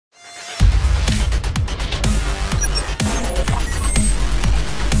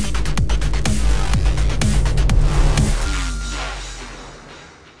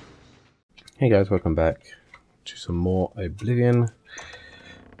Hey guys, welcome back to some more Oblivion.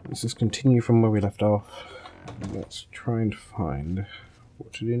 Let's just continue from where we left off. Let's try and find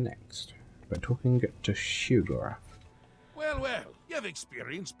what to do next by talking to Sugar. Well, you've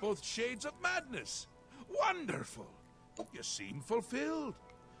experienced both shades of madness. Wonderful. You seem fulfilled.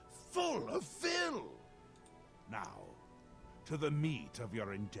 Full of fill. Now, to the meat of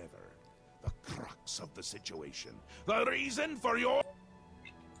your endeavor. The crux of the situation. The reason for your...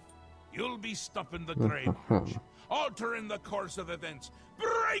 You'll be stopping the Grey March, altering the course of events,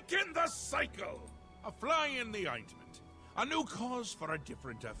 breaking the cycle. A fly in the ointment. A new cause for a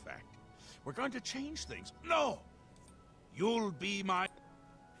different effect. We're going to change things. No! You'll be my...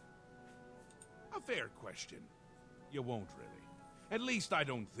 A fair question. You won't really. At least I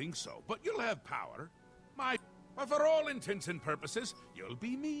don't think so, but you'll have power. But for all intents and purposes, you'll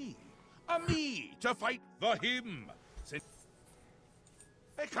be me. A me to fight the him.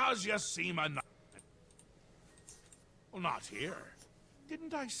 Because you seem a... Well, not here.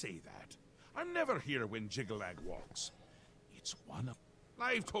 Didn't I say that? I'm never here when Jiggalag walks. It's one of...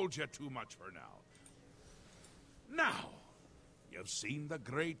 I've told you too much for now. Now, you've seen the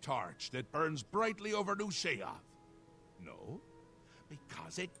grey torch that burns brightly over New Sheoth. No?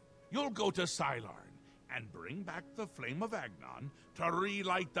 Because you'll go to Cylorn and bring back the flame of Agnon to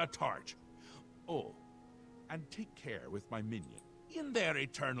relight the torch. Oh, and take care with my minion. In their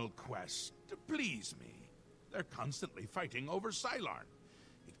eternal quest to please me. They're constantly fighting over Cylorn.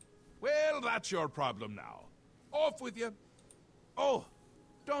 Well, that's your problem now. Off with you. Oh,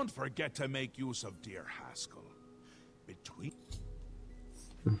 don't forget to make use of dear Haskell. Between...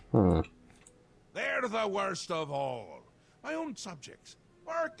 They're the worst of all. My own subjects,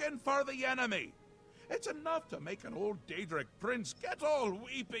 working for the enemy. It's enough to make an old Daedric prince get all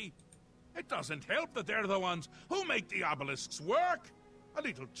weepy. It doesn't help that they're the ones who make the obelisks work. A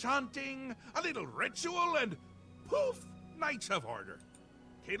little chanting, a little ritual, and poof, Knights of Order.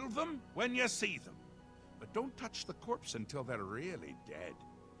 Kill them when you see them. But don't touch the corpse until they're really dead.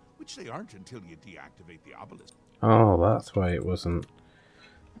 Which they aren't until you deactivate the obelisk. Oh, that's why it wasn't.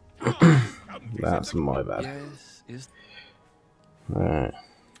 That's my bad. Yes, Alright.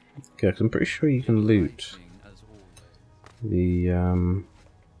 Okay, 'cause I'm pretty sure you can loot the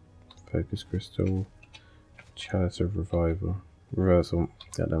Focus Crystal, Chalice of Reversal,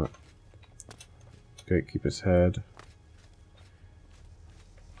 goddammit. Gatekeeper's Head,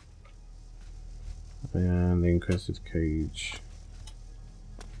 and the Encrusted Cage.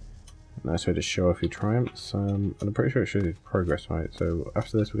 Nice way to show off your triumphs, and I'm pretty sure it shows you progress, right? So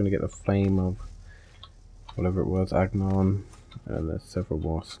after this we're going to get the Flame of whatever it was, Agnon, and there's several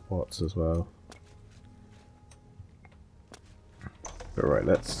more spots as well. But right,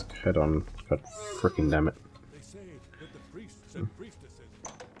 let's head on. God freaking damn it. They say that the priests and priestesses...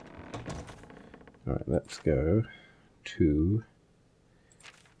 Alright, let's go to...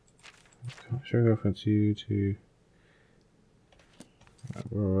 Should I go from you to...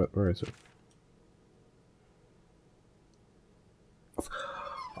 Where is it?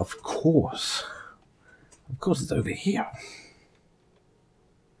 Of course! Of course it's over here!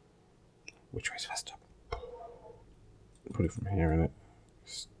 Which way's faster? Put it from here, innit?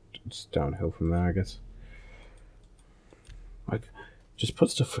 It's downhill from there, I guess. Like, just put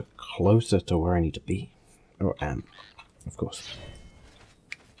stuff closer to where I need to be. Oh, and of course.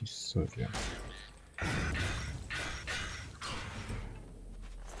 You son of a...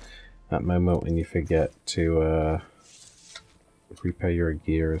 That moment when you forget to repair your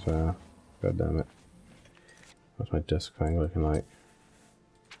gear as well. God damn it. What's my desk thing looking like?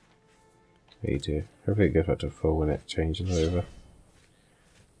 82. Hopefully it goes back to full when it changes over.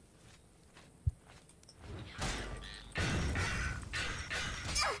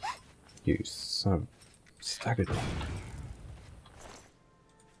 You son of staggered me.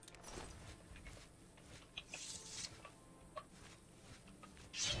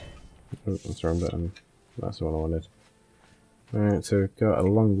 Oh, that's the wrong button. That's the one I wanted. Alright, so we've got a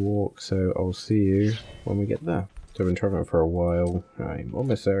long walk, so I'll see you when we get there. So I've been travelling for a while. I'm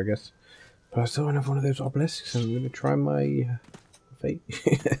almost there, I guess. But I saw another one of those obelisks, and I'm going to try my fate.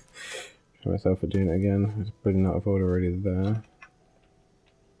 Try myself for doing it again. It's pretty not of order already there.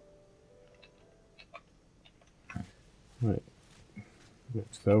 Right.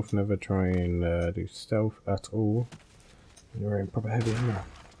 Stealth, never try and do stealth at all. You're in proper heavy armor.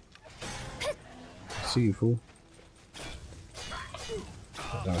 See you, fool.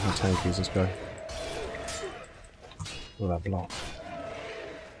 I don't know how tanky is this guy. Will that block?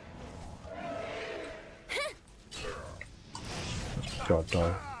 God,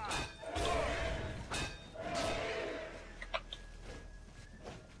 die.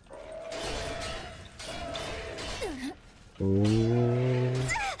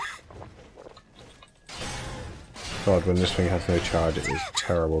 God, when this thing has no charge, it is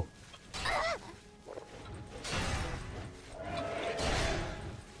terrible.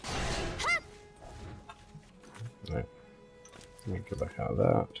 Right. Let me get back out of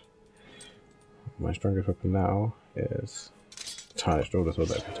that. My strongest weapon now is tarnished all this all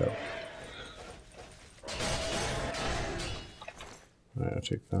that I can tell. Right, I'll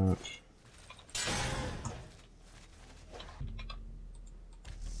take that.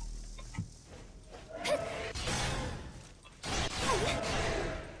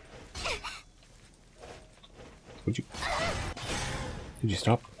 Would you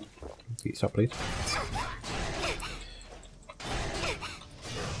stop? Could you stop, please?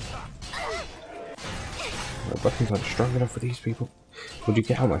 My weapons aren't strong enough for these people. Would you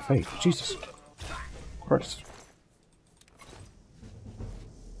get out of my face? Jesus Christ.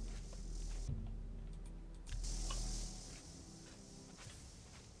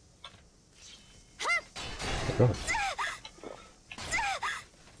 Oh God.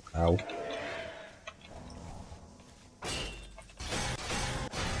 Ow.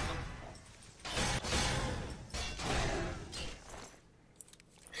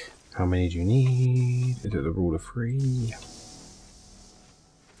 How many do you need? Is it the rule of 3?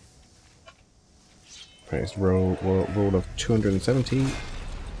 Okay, it's rule of 270. There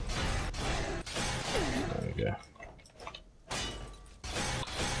we go.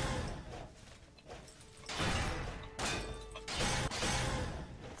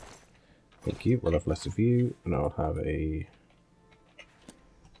 Thank you. We'll have less of you, and I'll have a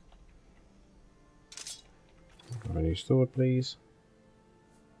new sword, please.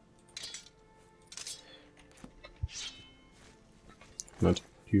 Not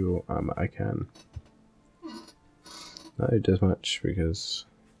your armor, I can. No, it does much because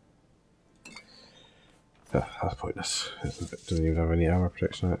that's pointless. It doesn't even have any armor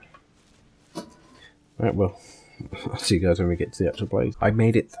protection on it. Right, well, I'll see you guys when we get to the actual place. I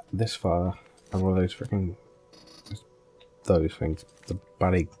made it this far, and one of those freaking those things, the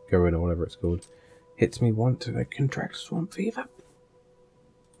Bally Goin or whatever it's called, hits me once and I contract swamp fever.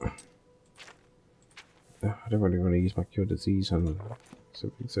 I don't really want to use my cure disease on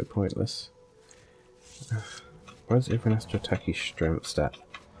something so pointless. Why does everyone have to attack his strength stat?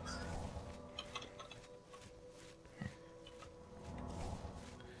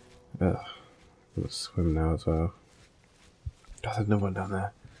 Ugh. I'm gonna swim now as well. Oh, there's no one down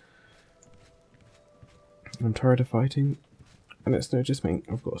there. I'm tired of fighting, and it's not just me,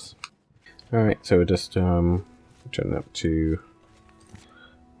 of course. Alright, so we're just turning up to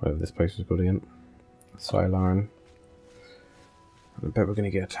whatever this place is called again. Silarn. I bet we're gonna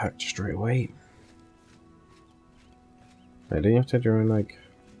get attacked straight away. Hey, don't you have to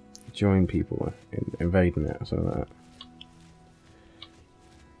join people in invading it or something like that?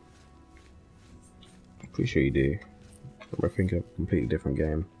 I'm pretty sure you do. We're thinking of a completely different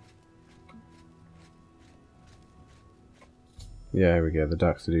game. Yeah, here we go. The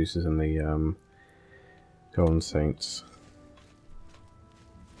Dark Seducers and the Golden Saints.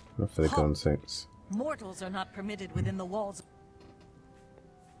 Not for the Golden Saints. Mortals are not permitted within the walls.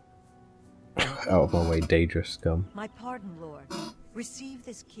 Out of my way, dangerous scum. My pardon, Lord. Receive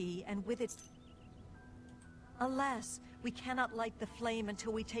this key, and with it... Alas, we cannot light the flame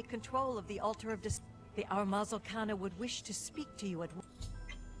until we take control of the altar of the Armazal-Kana would wish to speak to you at once.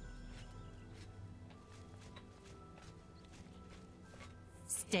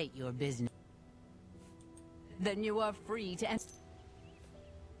 State your business. Then you are free to enter.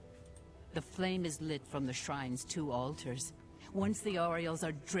 The flame is lit from the shrine's 2 altars. Once the Orioles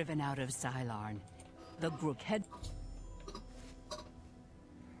are driven out of Silarn, the Grook head...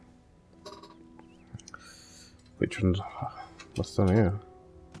 Which one's... what's on here?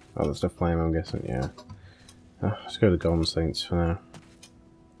 Oh, that's the flame, I'm guessing, yeah. Let's go to Golden Saints for now.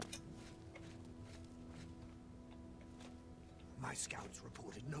 My scouts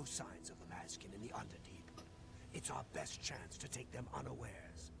reported no signs of the Maskin in the Underdeep. It's our best chance to take them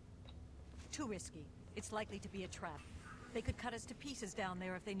unawares. Too risky. It's likely to be a trap. They could cut us to pieces down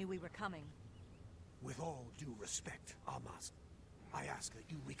there if they knew we were coming. With all due respect, Armas, I ask that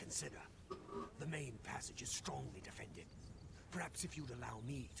you reconsider. The main passage is strongly defended. Perhaps if you'd allow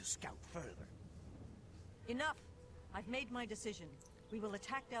me to scout further. Enough! I've made my decision. We will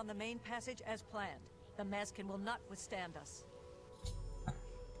attack down the main passage as planned. The Maskin will not withstand us.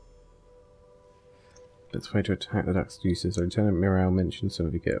 Let's wait to attack the Dark Seducers. Lieutenant Mirel mentioned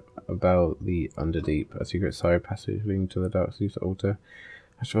something about the Underdeep, a secret side passage leading to the Dark Seducer altar.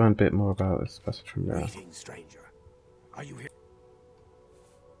 I should learn a bit more about this passage from there. Greetings, stranger. Are you here?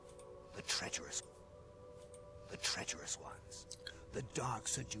 The treacherous ones. The Dark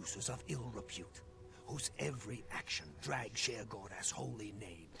Seducers of ill repute, whose every action dragged Sheogorath's holy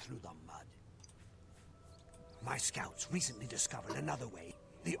name through the mud. My scouts recently discovered another way.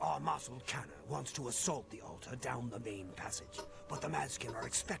 The Armasul Canna wants to assault the altar down the main passage, but the Mazkin are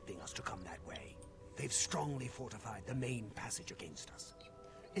expecting us to come that way. They've strongly fortified the main passage against us.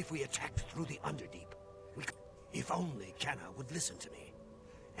 If we attacked through the Underdeep, we could... If only Canna would listen to me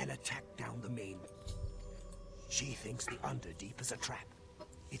and attack down the main... She thinks the Underdeep is a trap.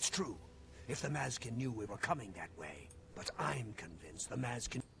 It's true, if the Mazkin knew we were coming that way. But I'm convinced the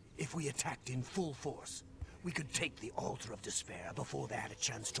Mazkin... If we attacked in full force, we could take the Altar of Despair before they had a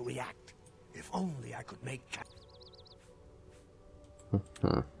chance to react. If only I could make...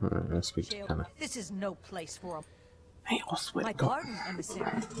 Let's speak to Canna. This is no place for a... Hey, I swear My to God. pardon,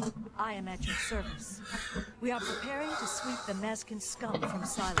 emissary. I am at your service. We are preparing to sweep the Mazkin scum from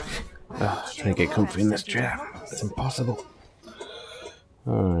Silent. Trying to get comfy in this chair. It's impossible.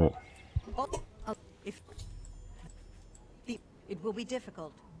 Alright. It will be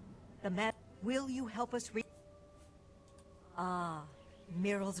difficult. Will you help us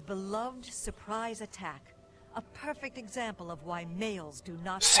Miral's beloved surprise attack. A perfect example of why males do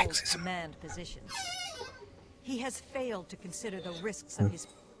not hold command positions. He has failed to consider the risks of his...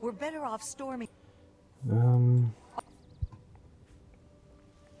 We're better off storming...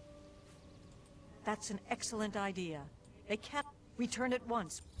 That's an excellent idea. They can't return at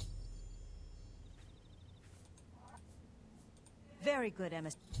once. Very good, Emma.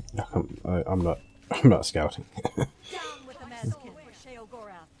 I'm not scouting. Down with the Mazkin for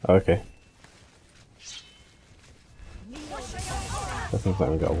Sheogorath. Okay. Doesn't look like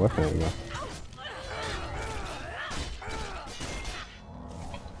we got a weapon anymore.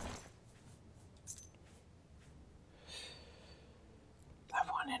 That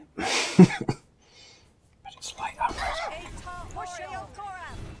one in. But it's light up.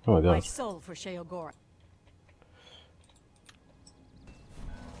 Oh my God. My soul for Sheogorath.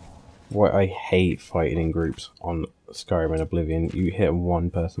 What I hate fighting in groups on Skyrim and Oblivion. You hit one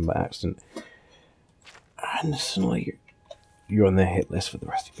person by accident, and suddenly you're on their hit list for the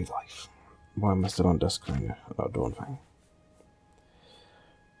rest of your life. Why am I still on Duskbringer? Not Dawnfang.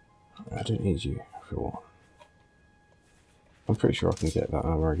 I don't need you for one. I'm pretty sure I can get that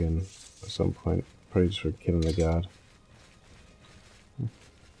armor again at some point. Probably just for killing the guard.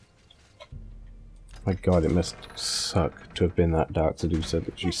 My God, it must suck to have been that Dark Seducer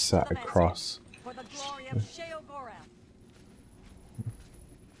that you sat across. For the glory of Sheogorath.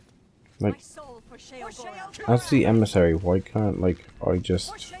 Like, My soul for Sheogorath. as the emissary, why can't, like, I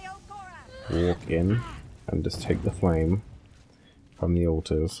just walk in and just take the flame from the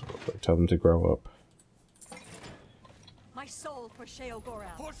altars, like, tell them to grow up? My soul for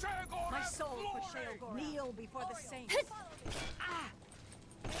Sheogorath. My soul for Sheogorath. Kneel before the saints.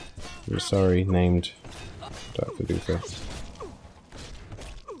 I'm sorry, named Dark Seducer.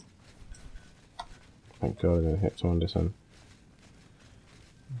 Thank God I'm gonna hit someone this one.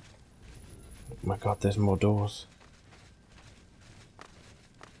 Oh my God, there's more doors.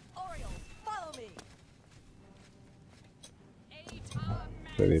 Orioles, follow me.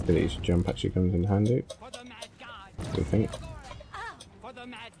 So the ability to jump actually comes in handy. For the mad god. Do you think? For the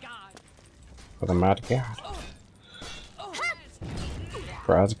mad god. For the mad god.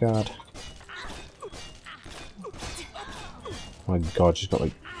 For Asgard. My God, she's got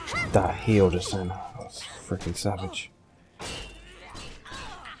like that heal just then. That's freaking savage.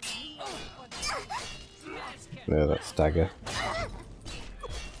 Yeah, that stagger.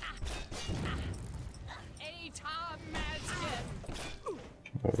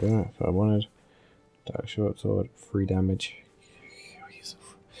 There we go, that's what I wanted. Dark short sword, 3 damage.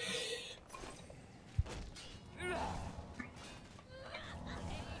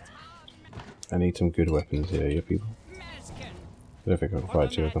 I need some good weapons here, you people. I don't think I can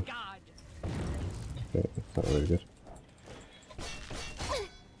fight 2 of them. Okay, that's not really good.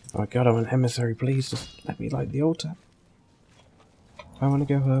 Oh my God, I'm an emissary, please just let me light the altar. I want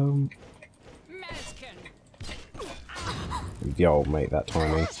to go home. Yo, mate, that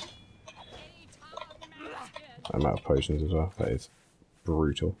timing. I'm out of potions as well. That is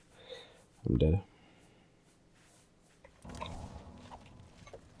brutal. I'm dead.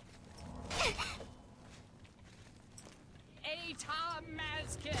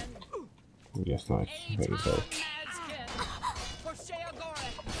 Yes, nice. There you go.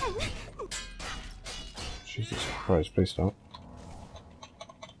 Jesus Christ, please stop.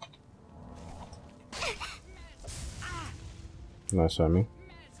 Nice timing.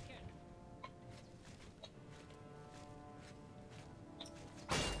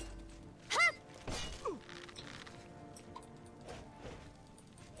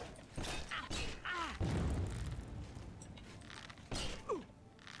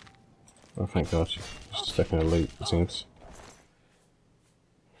 Oh, thank God. Just stuck in a loop, it seems.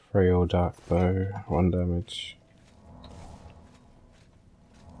 Frail dark bow, 1 damage.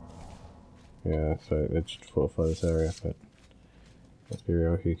 Yeah, so they just fortify this area, but let's be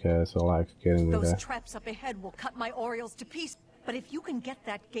real, who cares? The lag's getting me Those there. traps up ahead will cut my Orioles to pieces. But if you can get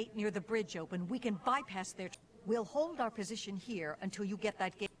that gate near the bridge open, we can bypass their... We'll hold our position here until you get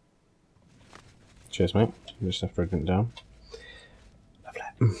that gate. Cheers, mate. Just have to write it down.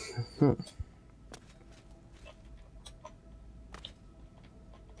 Lovely.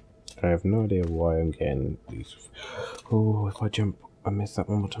 I have no idea why I'm getting these. Oh, if I jump, I miss that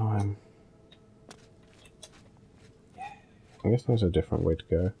one more time. I guess there's a different way to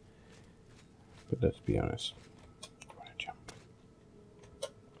go. But let's be honest. I want to jump.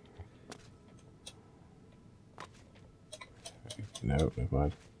 No, never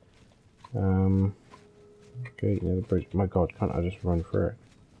mind. Okay, near the bridge. My God, can't I just run through it?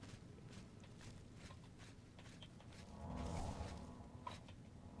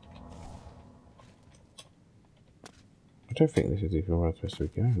 I don't think this is even where I'm supposed to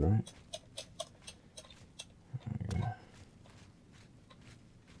be going, right? There we go.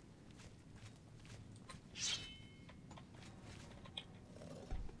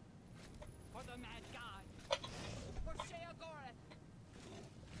 For the mad god. For Sheogorath.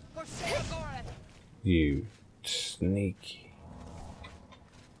 For Sheogorath. You sneaky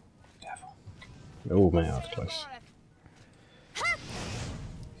devil. Oh man, that was close.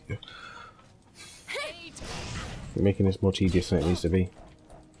 You're making this more tedious than it needs to be.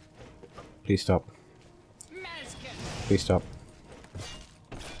 Please stop. Please stop.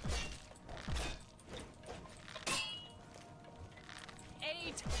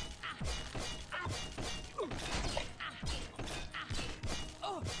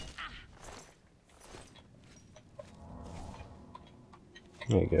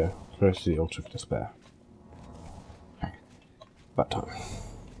 There you go. First the altar of despair. About time.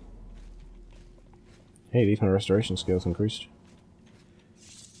 Hey, these my restoration skills increased.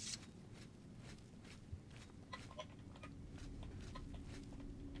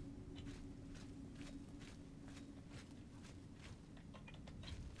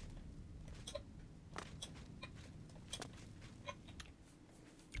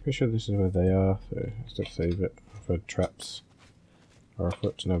 Pretty sure this is where they are, so let's just save it for traps. Or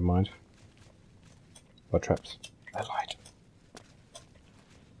afoot, never mind. Or traps. I lied.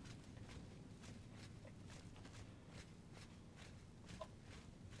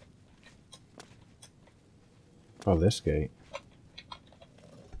 Oh, this gate.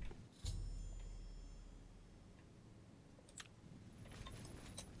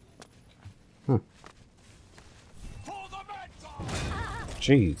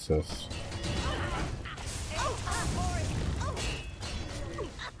 Jesus.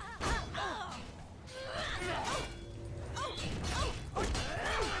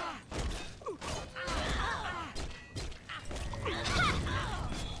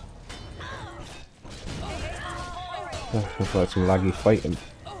 Looks like some laggy fighting.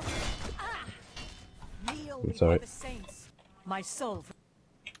 I'm sorry. My soul.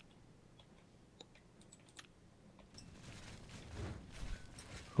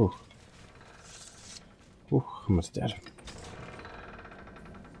 Ooh. Ooh, almost dead.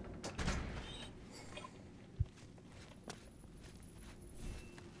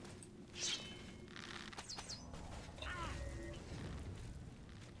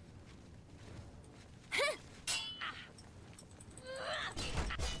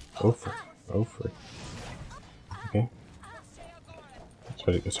 Oh for it. Oh for it. Okay.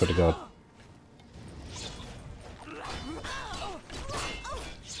 I swear to God.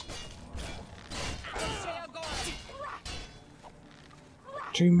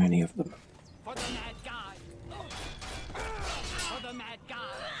 Too many of them. For the mad god. For the mad god.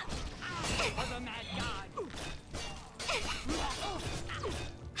 For the mad god.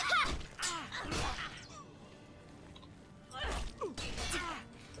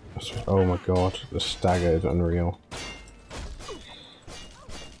 Oh my God, the stagger is unreal.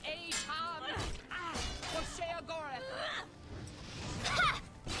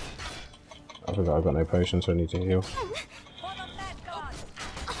 I forgot I've got no potions, so I need to heal.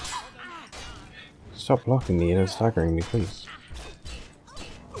 Stop blocking me and staggering me, please.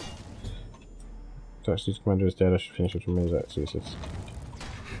 Dark Commander is dead, I should finish with remaining Dark Seducers.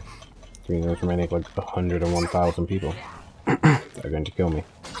 I mean, there's remaining like 101,000 people that are going to kill me.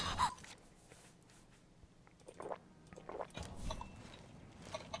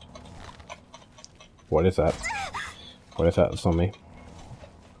 What is that? What is that that's on me?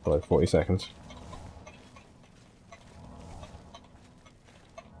 For like 40 seconds.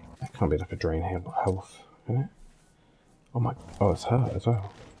 Can't be like a drain health, can it? Oh my, oh, it's her as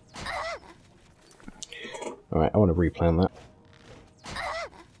well. Alright, I want to replan that.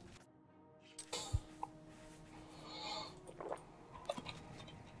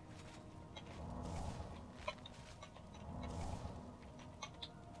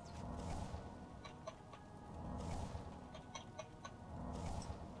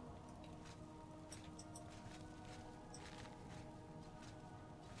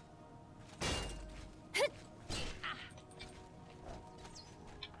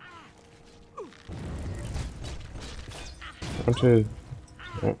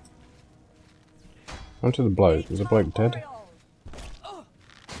 Onto the bloke. Is the bloke dead?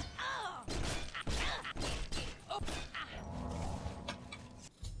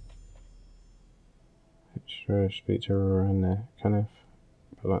 Sure, speak to her around there. Kind of.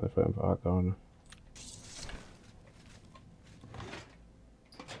 I like the phone for Agnon.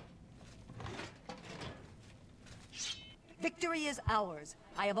 Victory is ours.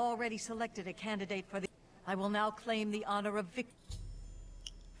 I have already selected a candidate for the... I will now claim the honor of victory.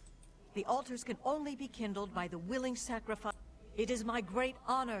 The altars can only be kindled by the willing sacrifice. It is my great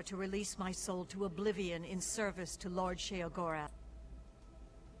honor to release my soul to Oblivion in service to Lord Sheogorath.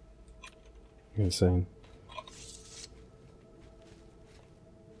 Insane.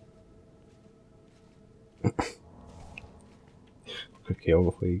 Quick heal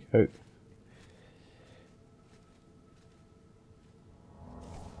before you go.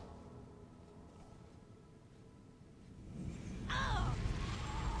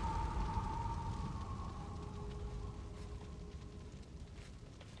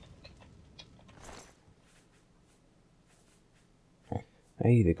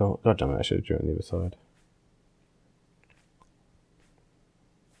 Hey, they got. God damn it! I should have driven the other side.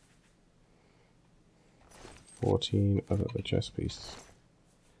 $14. I got the chest piece.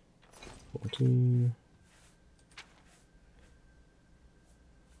 14.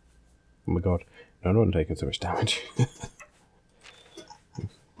 Oh my god! No, I'm not taking so much damage.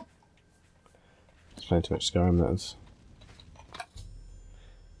 It's playing too much Skyrim. That is.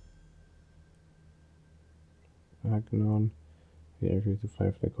 Agnon. Yeah, if you have to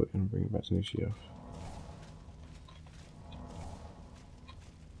fly for the quick and bring it back to Nishioff.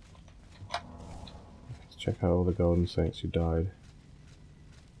 Let's check out all the Golden Saints who died.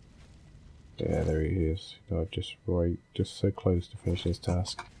 Yeah, there he is. He died just so close to finishing his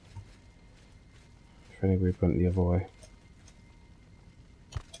task. If anybody went the other way.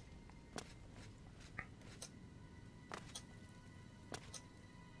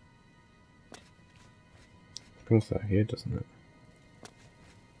 Brings that here, doesn't it?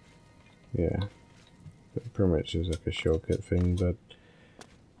 Yeah, it pretty much is like a shortcut thing, but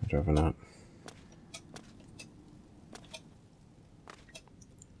I'd rather not.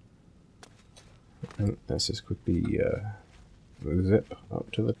 And let's just quickly zip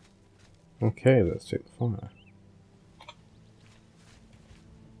up to the... Okay, let's take the fire.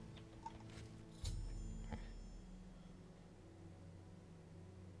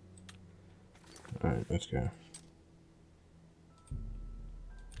 Alright, let's go.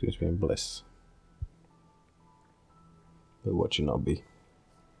 Seems to be in bliss. But what should not be?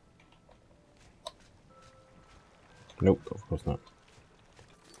 Nope, of course not.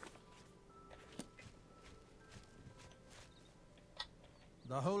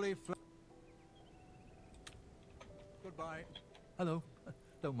 The holy Goodbye. Hello.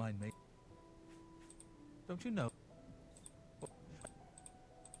 Don't mind me. Don't you know? God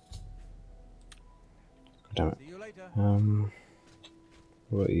damn it. See you later.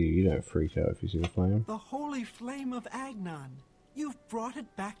 What, you don't freak out if you see the flame? The holy flame of Agnon. You've brought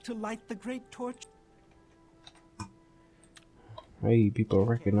it back to light the great torch. Hey, people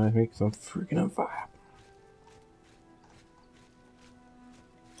recognize me because I'm freaking on fire.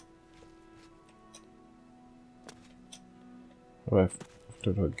 Oh,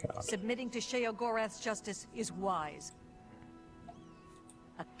 God. Submitting to Sheogorath's justice is wise.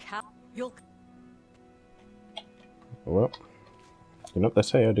 A cow... You'll... Well, you know what they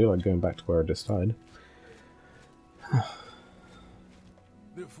say, I do like going back to where I just died.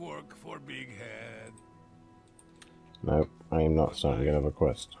 The fork for big head. No, I am not starting another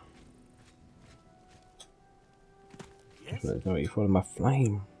quest. Yes? There's no way you follow my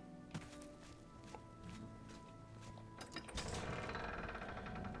flame.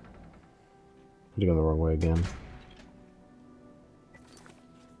 You're going the wrong way again.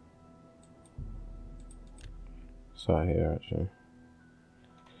 Start here, actually.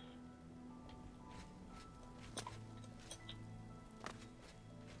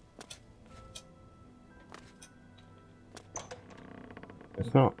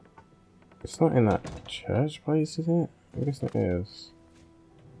 It's not It's not in that church place, is it? I guess it is.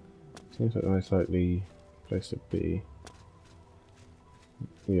 Seems like the most likely place to be.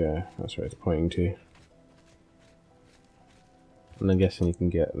 Yeah, that's where it's pointing to. And I'm guessing you can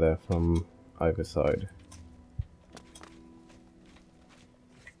get there from either side.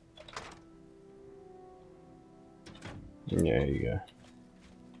 Yeah, there you go.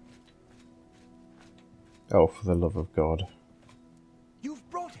 Oh, for the love of God. You've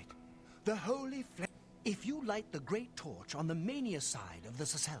brought it. The holy flame. If you light the great torch on the mania side of the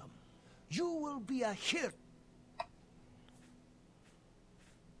Sacellum, you will be a hero.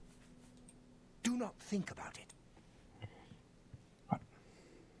 Do not think about it. What?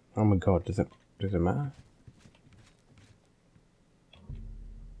 Oh my God, does it matter?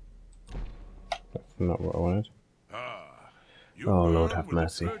 That's not what I wanted. You Oh, Lord, burn have with the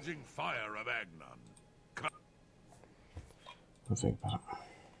mercy. purging fire of Agnon. I'll think about it.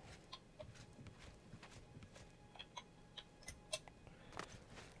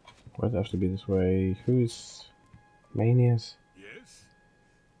 Why does it have to be this way? Who's Manias? Yes,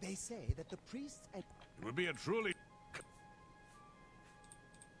 They say that the priests and it would be a truly...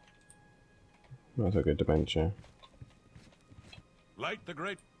 That's a good dementia. Light the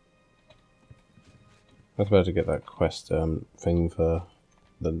great... I was about to get that quest thing for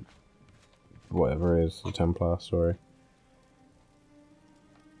the whatever it is, the Templar story.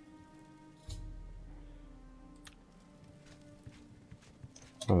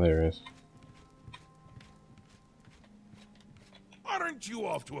 Oh, there it is. Aren't you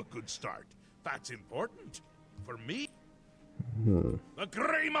off to a good start? That's important. For me... The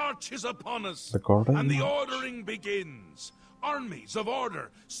Grey March is upon us, The Grey and the March. ordering begins. Armies of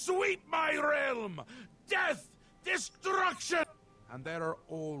order, sweep my realm! Death, destruction! And there are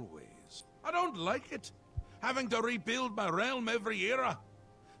always... I don't like it, having to rebuild my realm every era.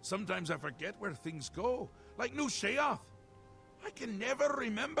 Sometimes I forget where things go, like New Sheoth. I can never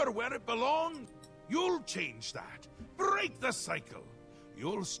remember where it belonged. You'll change that. Break the cycle.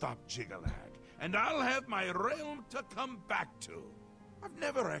 You'll stop Jigalag, and I'll have my realm to come back to. I've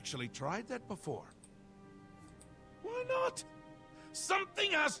never actually tried that before. Why not?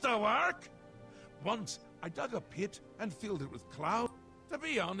 Something has to work! Once, I dug a pit and filled it with clouds. To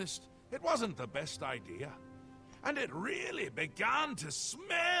be honest, it wasn't the best idea. And it really began to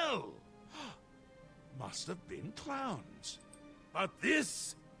smell. Must have been clowns. But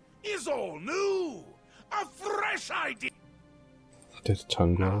this is all new! A fresh idea! Did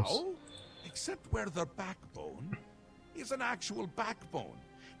tongue rolls. Now, except where the backbone is an actual backbone.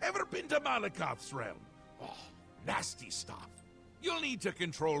 Ever been to Malakoth's realm? Oh, nasty stuff. You'll need to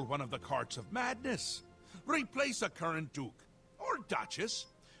control one of the carts of madness. Replace a current duke, or duchess,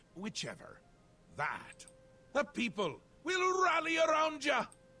 whichever. That. The people will rally around you.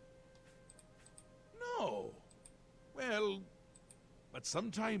 No. Well, but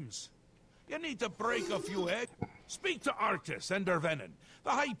sometimes you need to break a few eggs. Speak to Artis and Dervenin, the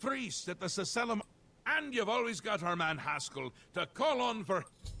high priest at the Sacellum, and you've always got our man Haskell to call on for...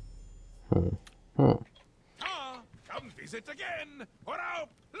 Ah, come visit again, or I'll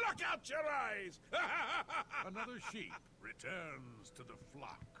pluck out your eyes. Another sheep returns to the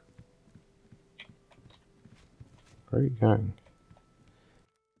flock. Where are you going?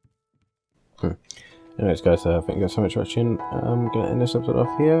 Anyways, guys, thank you guys so much for watching. I'm going to end this episode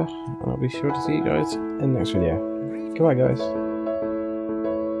off here, and I'll be sure to see you guys in the next video. Goodbye, guys.